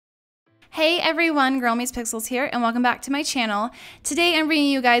Hey everyone, GirlMeetsPixels here, and welcome back to my channel. Today I'm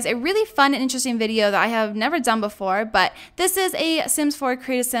bringing you guys a really fun and interesting video that I have never done before, but this is a Sims 4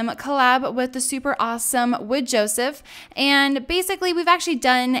 Create a Sim collab with the super awesome wydjoseph, and basically we've actually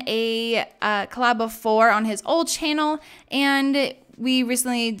done a collab before on his old channel, and we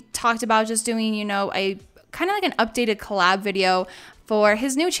recently talked about just doing, you know, a kind of like an updated collab video for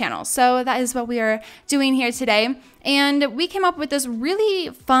his new channel. So that is what we are doing here today. And we came up with this really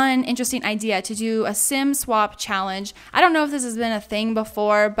fun, interesting idea to do a sim swap challenge. I don't know if this has been a thing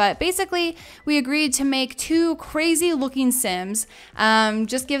before, but basically we agreed to make two crazy looking sims,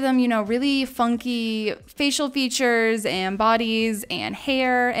 just give them, you know, really funky facial features and bodies and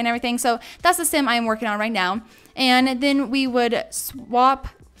hair and everything. So that's the sim I'm working on right now. And then we would swap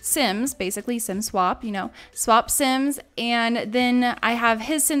sims, basically sim swap, you know, swap sims, and then I have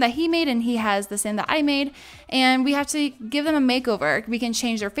his sim that he made and he has the sim that I made, and we have to give them a makeover. We can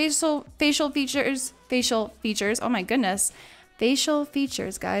change their facial features, oh my goodness, facial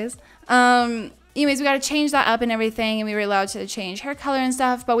features, guys. Anyways, we got to change that up and everything, and we were allowed to change hair color and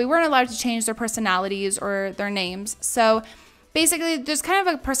stuff, but we weren't allowed to change their personalities or their names. So basically, there's kind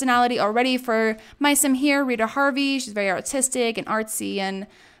of a personality already for my sim here, Rita Harvey. She's very artistic and artsy and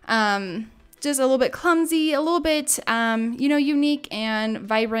just a little bit clumsy, a little bit, you know, unique and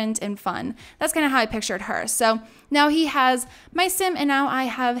vibrant and fun. That's kind of how I pictured her. So now he has my sim, and now I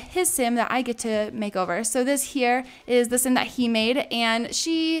have his sim that I get to make over. So this here is the sim that he made, and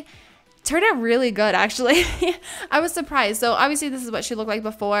she turned out really good, actually. I was surprised. So obviously this is what she looked like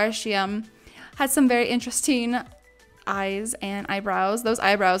before. She had some very interesting eyes and eyebrows. Those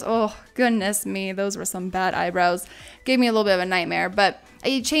eyebrows, oh goodness me, those were some bad eyebrows. Gave me a little bit of a nightmare, but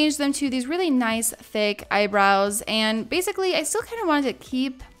I changed them to these really nice thick eyebrows, and basically I still kind of wanted to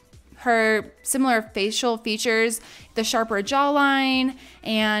keep her similar facial features, the sharper jawline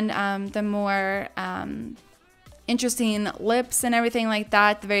and the more interesting lips and everything like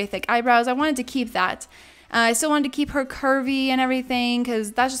that, the very thick eyebrows. I wanted to keep that. I still wanted to keep her curvy and everything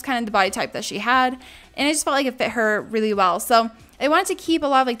because that's just kind of the body type that she had, and I just felt like it fit her really well. So I wanted to keep a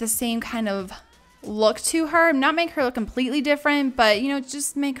lot of like the same kind of look to her, not make her look completely different, but you know,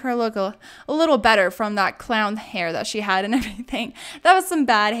 just make her look a little better from that clown hair that she had and everything. That was some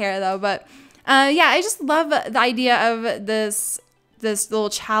bad hair though, but yeah, I just love the idea of this little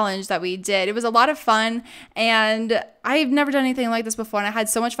challenge that we did. It was a lot of fun, and I've never done anything like this before, and I had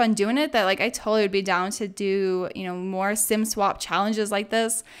so much fun doing it that like I totally would be down to do, you know, more sim swap challenges like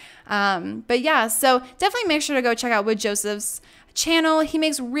this. But yeah, so definitely make sure to go check out wydjoseph's channel. He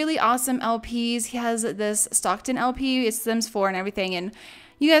makes really awesome LPs. He has this Stockton LP, it's Sims 4 and everything, and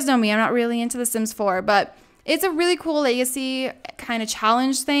you guys know me, I'm not really into the Sims 4, but it's a really cool legacy kind of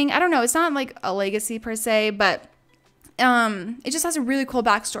challenge thing. I don't know, it's not like a legacy per se, but it just has a really cool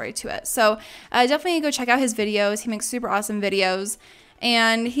backstory to it. So definitely go check out his videos. He makes super awesome videos,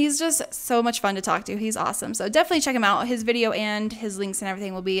 and he's just so much fun to talk to. He's awesome. So definitely check him out. His video and his links and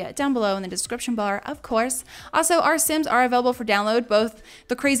everything will be down below in the description bar, of course. Also, our Sims are available for download. Both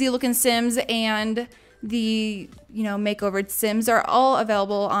the crazy looking Sims and the, you know, makeover Sims are all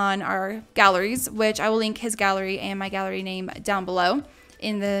available on our galleries, which I will link his gallery and my gallery name down below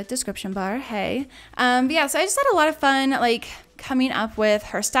in the description bar. Hey, but yeah, so I just had a lot of fun like coming up with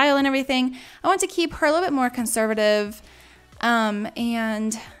her style and everything. I want to keep her a little bit more conservative,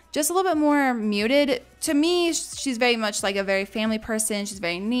 and just a little bit more muted. To me, she's very much like a very family person. She's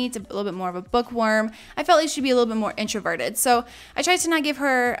very neat, a little bit more of a bookworm. I felt like she'd be a little bit more introverted, so I tried to not give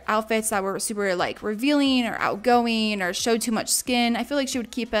her outfits that were super like revealing or outgoing or showed too much skin. I feel like she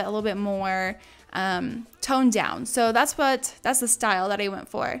would keep it a little bit more toned down. So that's the style that I went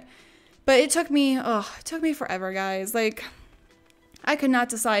for. But it took me forever, guys. Like, I could not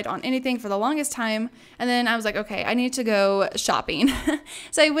decide on anything for the longest time, and then I was like, okay, I need to go shopping.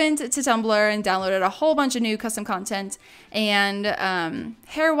 So I went to Tumblr and downloaded a whole bunch of new custom content, and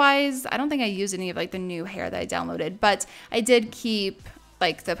hair wise, I don't think I used any of like the new hair that I downloaded, but I did keep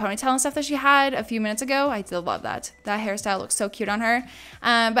like the ponytail and stuff that she had a few minutes ago. I did love that. That hairstyle looks so cute on her.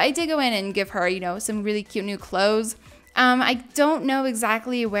 But I did go in and give her, you know, some really cute new clothes. I don't know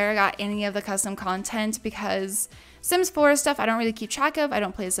exactly where I got any of the custom content because Sims 4 stuff I don't really keep track of. I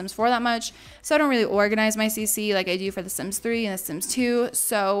don't play The Sims 4 that much, so I don't really organize my CC like I do for The Sims 3 and The Sims 2.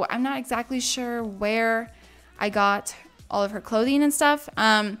 So I'm not exactly sure where I got all of her clothing and stuff.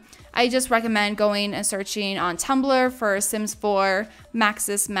 I just recommend going and searching on Tumblr for Sims 4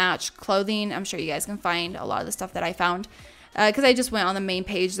 Maxis Match clothing. I'm sure you guys can find a lot of the stuff that I found. because I just went on the main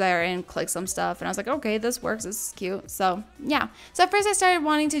page there and clicked some stuff, and I was like, okay, this works, this is cute. So yeah, so at first I started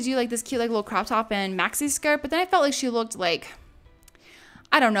wanting to do like this cute like little crop top and maxi skirt, but then I felt like she looked like,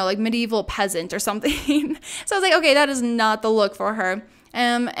 I don't know, like medieval peasant or something. So I was like, okay, that is not the look for her.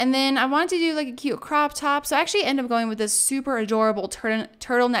 And then I wanted to do like a cute crop top. So I actually ended up going with this super adorable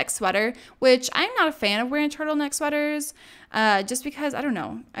turtleneck sweater, which I'm not a fan of wearing turtleneck sweaters, just because, I don't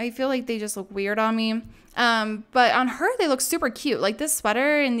know, I feel like they just look weird on me. But on her, they look super cute. Like this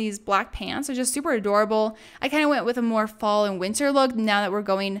sweater and these black pants are just super adorable. I kind of went with a more fall and winter look now that we're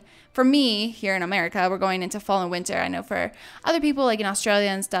going, for me here in America, we're going into fall and winter. I know for other people like in Australia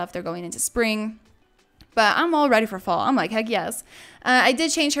and stuff, they're going into spring. But I'm all ready for fall. I'm like, heck yes. I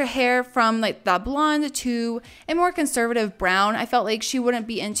did change her hair from like that blonde to a more conservative brown. I felt like she wouldn't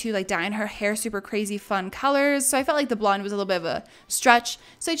be into like dyeing her hair super crazy fun colors. So I felt like the blonde was a little bit of a stretch.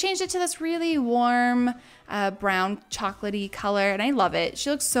 So I changed it to this really warm brown chocolatey color. And I love it. She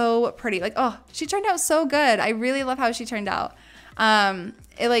looks so pretty. Like, oh, she turned out so good. I really love how she turned out.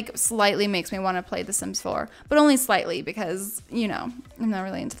 It like slightly makes me want to play The Sims 4, but only slightly because, you know, I'm not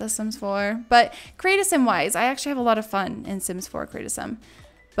really into The Sims 4. But Create a Sim wise, I actually have a lot of fun in Sims 4 Create a Sim.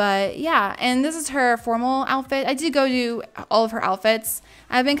 But yeah, and this is her formal outfit. I did go do all of her outfits.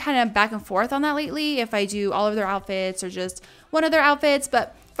 I've been kind of back and forth on that lately, if I do all of their outfits or just one of their outfits.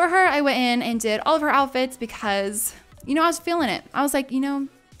 But for her, I went in and did all of her outfits because, you know, I was feeling it. I was like, you know,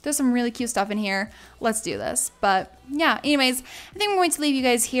 there's some really cute stuff in here. Let's do this. But yeah, anyways, I think I'm going to leave you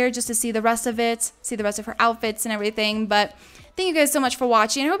guys here just to see the rest of it, see the rest of her outfits and everything. But thank you guys so much for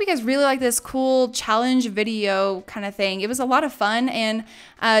watching. I hope you guys really like this cool challenge video kind of thing. It was a lot of fun, and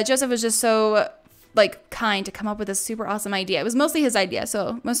Joseph was just so like kind to come up with this super awesome idea. It was mostly his idea,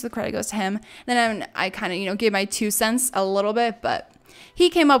 so most of the credit goes to him. Then I kind of, you know, gave my 2 cents a little bit, but he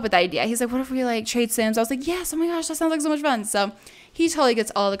came up with the idea. He's like, what if we like trade Sims? I was like, yes, oh my gosh, that sounds like so much fun. So he totally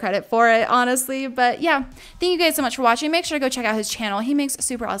gets all the credit for it, honestly. But yeah, thank you guys so much for watching. Make sure to go check out his channel. He makes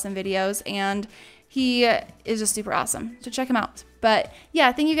super awesome videos, and he is just super awesome. So check him out. But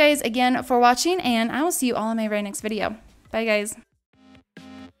yeah, thank you guys again for watching, and I will see you all in my very next video. Bye, guys.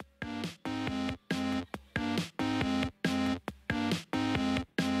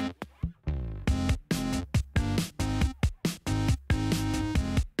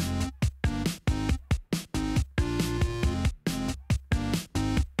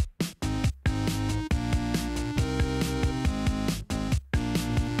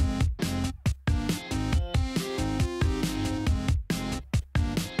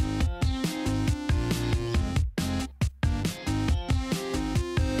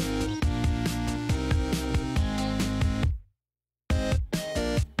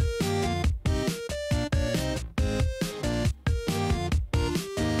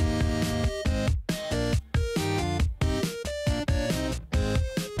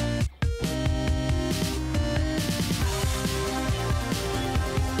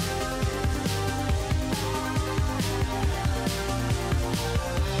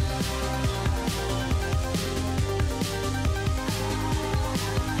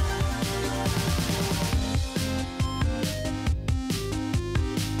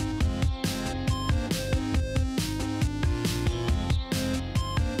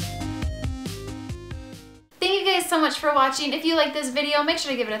 So much for watching. If you like this video, make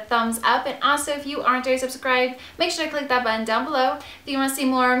sure to give it a thumbs up, and also if you aren't already subscribed, make sure to click that button down below. If you want to see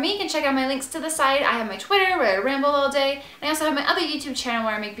more of me, you can check out my links to the side. I have my Twitter where I ramble all day, and I also have my other YouTube channel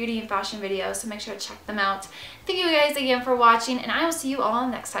where I make beauty and fashion videos, so make sure to check them out. Thank you guys again for watching, and I will see you all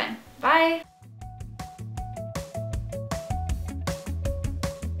next time. Bye!